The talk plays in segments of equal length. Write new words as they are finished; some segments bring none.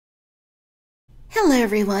Hello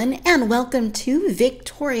everyone, and welcome to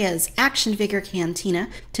Victoria's Action Figure Cantina.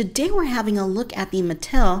 Today we're having a look at the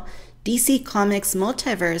Mattel DC Comics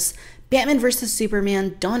Multiverse Batman vs.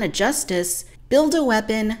 Superman Dawn of Justice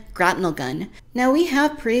Build-A-Weapon Grapnel Gun. Now we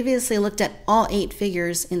have previously looked at all 8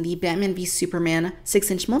 figures in the Batman v Superman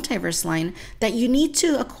 6-inch Multiverse line that you need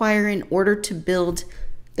to acquire in order to build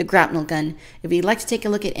the Grapnel Gun. If you'd like to take a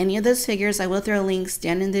look at any of those figures, I will throw links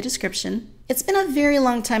down in the description. It's been a very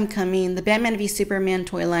long time coming. The Batman v Superman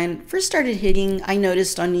toy line first started hitting, I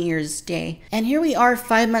noticed, on New Year's Day. And here we are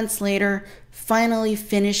 5 months later, finally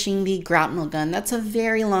finishing the Grapnel Gun. That's a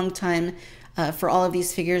very long time for all of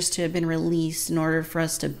these figures to have been released in order for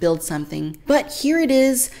us to build something. But here it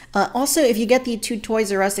is. Also, if you get the 2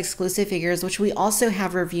 Toys R Us exclusive figures, which we also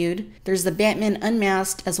have reviewed, there's the Batman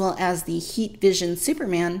Unmasked as well as the Heat Vision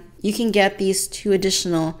Superman. You can get these 2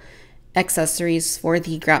 additional accessories for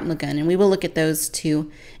the Grapnel Gun, and we will look at those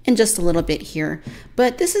too in just a little bit here.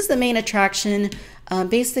 But this is the main attraction.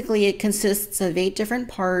 Basically, it consists of 8 different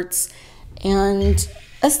parts, and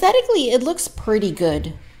aesthetically, it looks pretty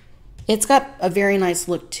good. It's got a very nice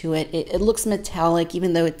look to it. It looks metallic,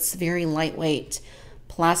 even though it's very lightweight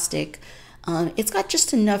plastic. It's got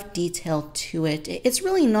just enough detail to it. It's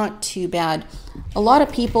really not too bad. A lot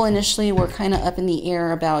of people initially were kind of up in the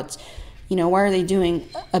air about, you know, why are they doing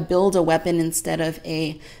a build-a-weapon instead of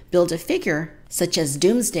a build-a-figure, such as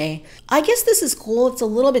Doomsday? I guess this is cool. It's a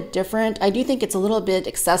little bit different. I do think it's a little bit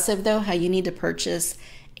excessive, though, how you need to purchase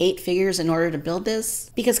 8 figures in order to build this,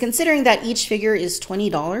 because considering that each figure is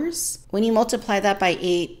 $20, when you multiply that by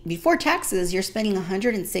 8 before taxes, you're spending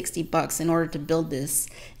 $160 in order to build this.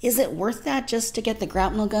 Is it worth that just to get the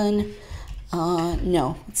Grapnel Gun?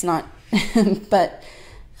 No, it's not. But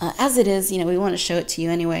as it is, you know, we want to show it to you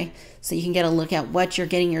anyway, so you can get a look at what you're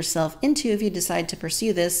getting yourself into if you decide to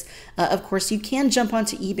pursue this. Of course, you can jump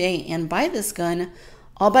onto eBay and buy this gun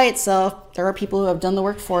all by itself. There are people who have done the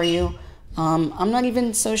work for you. I'm not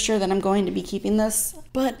even so sure that I'm going to be keeping this,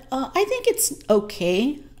 but I think it's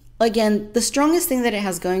okay. Again, the strongest thing that it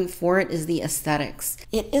has going for it is the aesthetics.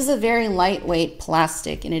 It is a very lightweight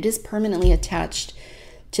plastic, and it is permanently attached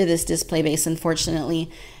to this display base, unfortunately.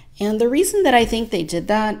 And the reason that I think they did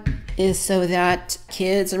that is so that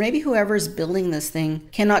kids, or maybe whoever's building this thing,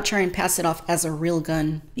 cannot try and pass it off as a real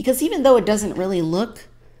gun. Because even though it doesn't really look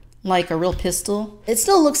like a real pistol, it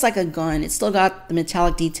still looks like a gun. It's still got the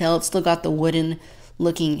metallic detail. It's still got the wooden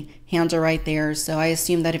looking handle right there. So I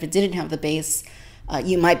assume that if it didn't have the base,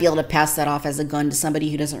 you might be able to pass that off as a gun to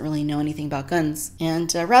somebody who doesn't really know anything about guns.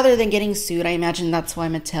 And rather than getting sued, I imagine that's why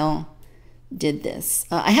Mattel did this.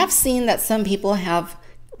 I have seen that some people have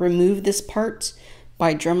removed this part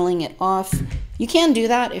by dremeling it off. You can do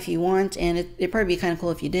that if you want, and it'd probably be kind of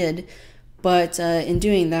cool if you did. But in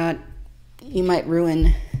doing that, you might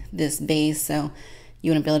ruin this base, so you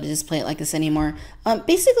wouldn't be able to display it like this anymore.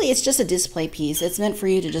 Basically, it's just a display piece. It's meant for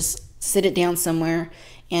you to just sit it down somewhere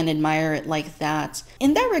and admire it like that.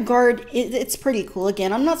 In that regard, it's pretty cool.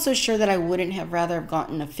 Again, I'm not so sure that I wouldn't have rather have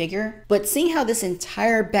gotten a figure, but seeing how this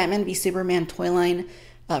entire Batman v Superman toy line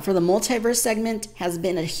for the Multiverse segment has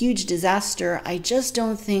been a huge disaster, I just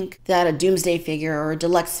don't think that a Doomsday figure or a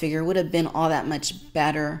deluxe figure would have been all that much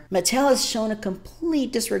better. Mattel has shown a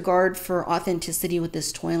complete disregard for authenticity with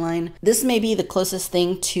this toy line. This may be the closest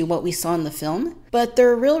thing to what we saw in the film, but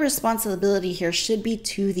their real responsibility here should be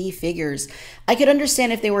to the figures. I could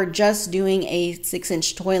understand if they were just doing a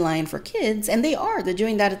 6-inch toy line for kids, and they are. They're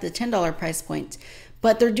doing that at the $10 price point.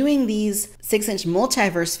 But they're doing these 6-inch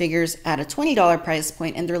Multiverse figures at a $20 price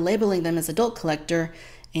point, and they're labeling them as adult collector.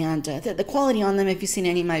 And the quality on them, if you've seen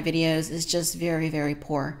any of my videos, is just very, very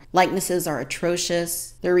poor. Likenesses are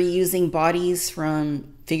atrocious. They're reusing bodies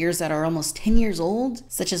from figures that are almost 10 years old,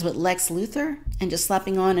 such as with Lex Luthor, and just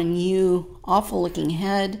slapping on a new, awful-looking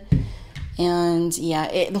head. And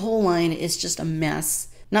yeah, the whole line is just a mess.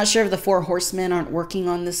 Not sure if the 4 Horsemen aren't working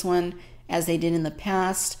on this one as they did in the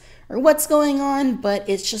past, or what's going on, but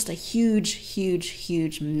it's just a huge, huge,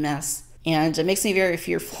 huge mess. And it makes me very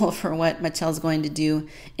fearful for what Mattel's going to do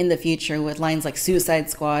in the future with lines like Suicide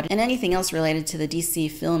Squad and anything else related to the DC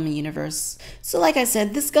film universe. So like I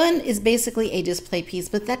said, this gun is basically a display piece,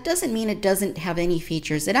 but that doesn't mean it doesn't have any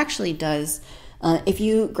features. It actually does. If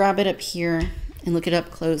you grab it up here and look it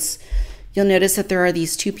up close, you'll notice that there are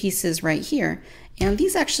these 2 pieces right here, and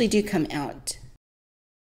these actually do come out.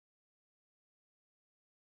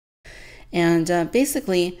 And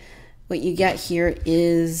basically what you get here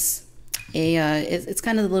is it's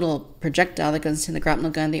kind of the little projectile that goes into the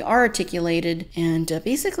Grapnel Gun. They are articulated, and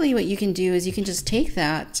basically what you can do is you can just take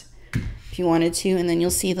that if you wanted to, and then you'll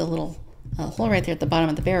see the little hole right there at the bottom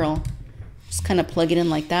of the barrel. Just kind of plug it in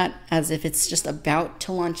like that, as if it's just about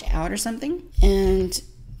to launch out or something. And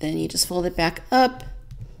then you just fold it back up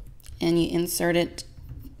and you insert it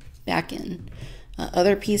back in.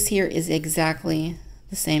 Other piece here is exactly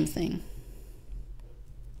the same thing.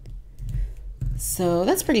 So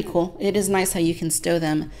that's pretty cool. It is nice how you can stow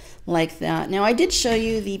them like that. Now, I did show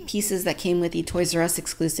you the pieces that came with the Toys R Us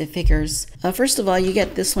exclusive figures. First of all, you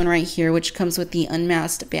get this one right here, which comes with the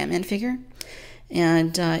Unmasked Batman figure.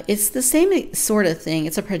 And it's the same sort of thing.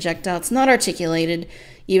 It's a projectile. It's not articulated,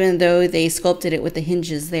 even though they sculpted it with the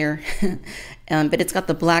hinges there. But it's got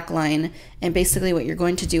the black line. And basically what you're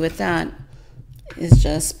going to do with that is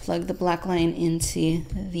just plug the black line into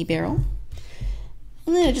the barrel.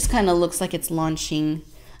 And then it just kind of looks like it's launching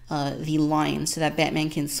the line so that Batman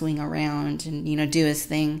can swing around and, you know, do his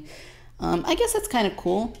thing. I guess that's kind of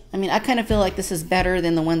cool. I mean, I kind of feel like this is better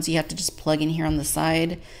than the ones you have to just plug in here on the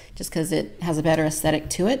side, just because it has a better aesthetic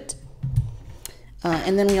to it.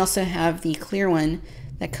 And then we also have the clear one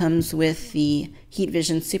that comes with the Heat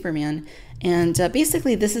Vision Superman. And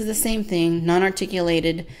basically this is the same thing,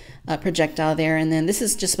 non-articulated projectile there. And then this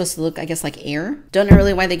is just supposed to look, I guess, like air. Don't know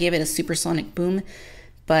really why they gave it a supersonic boom,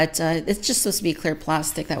 but it's just supposed to be clear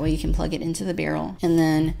plastic. That way you can plug it into the barrel. And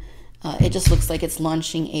then it just looks like it's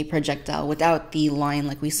launching a projectile without the line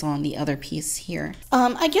like we saw on the other piece here.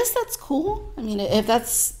 I guess that's cool. I mean, if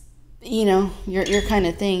that's, you know, your kind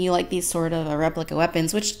of thing, you like these sort of replica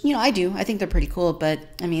weapons, which, you know, I do. I think they're pretty cool. But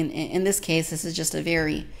I mean, in this case, this is just a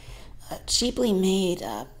very cheaply made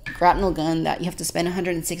grapnel gun that you have to spend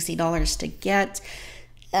 $160 to get.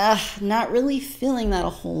 Not really feeling that a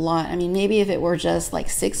whole lot. I mean, maybe if it were just like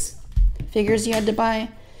 6 figures you had to buy,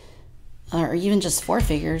 or even just 4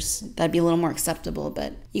 figures, that'd be a little more acceptable.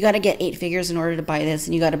 But you got to get 8 figures in order to buy this,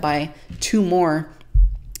 and you got to buy 2 more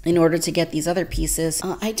in order to get these other pieces.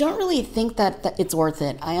 I don't really think that it's worth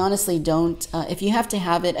it. I honestly don't. If you have to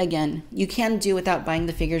have it, again, you can do without buying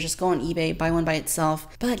the figures. Just go on eBay, buy one by itself.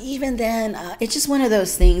 But even then, it's just one of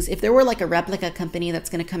those things. If there were like a replica company that's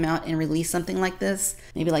going to come out and release something like this,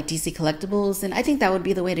 maybe like DC Collectibles, then I think that would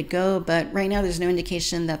be the way to go. But right now, there's no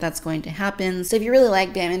indication that that's going to happen. So if you really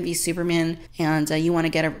like Batman v Superman and you want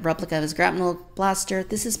to get a replica of his grapnel blaster,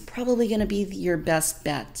 this is probably going to be your best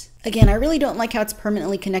bet. Again, I really don't like how it's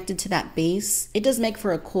permanently connected to that base. It does make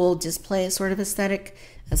for a cool display sort of aesthetic,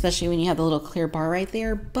 especially when you have the little clear bar right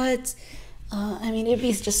there. But, I mean, it'd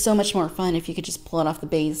be just so much more fun if you could just pull it off the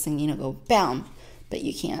base and, you know, go bam. But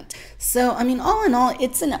you can't. So, I mean, all in all,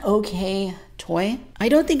 it's an okay toy. I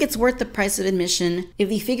don't think it's worth the price of admission. If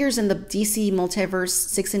the figures in the DC Multiverse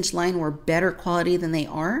 6-inch line were better quality than they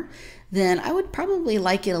are, then I would probably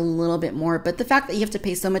like it a little bit more. But the fact that you have to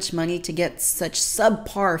pay so much money to get such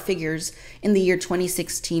subpar figures in the year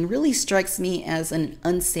 2016 really strikes me as an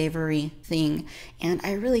unsavory thing. And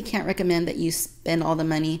I really can't recommend that you spend all the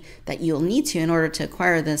money that you'll need to in order to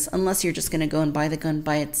acquire this, unless you're just going to go and buy the gun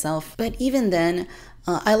by itself. But even then,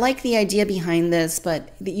 I like the idea behind this, but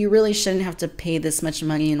you really shouldn't have to pay this much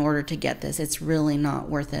money in order to get this. It's really not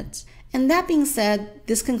worth it. And that being said,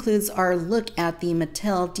 this concludes our look at the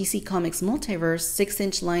Mattel DC Comics Multiverse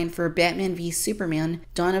 6-inch line for Batman v Superman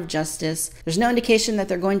Dawn of Justice. There's no indication that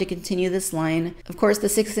they're going to continue this line. Of course, the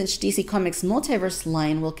 6-inch DC Comics Multiverse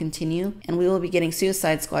line will continue, and we will be getting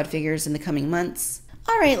Suicide Squad figures in the coming months.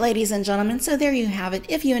 Alright, ladies and gentlemen, so there you have it.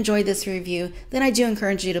 If you enjoyed this review, then I do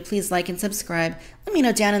encourage you to please like and subscribe. Let me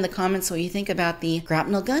know down in the comments what you think about the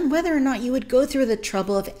Grapnel Gun, whether or not you would go through the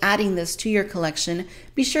trouble of adding this to your collection.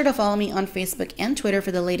 Be sure to follow me on Facebook and Twitter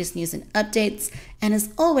for the latest news and updates. And as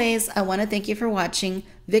always, I want to thank you for watching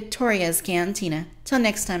Victoria's Cantina. Till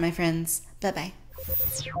next time, my friends. Bye-bye.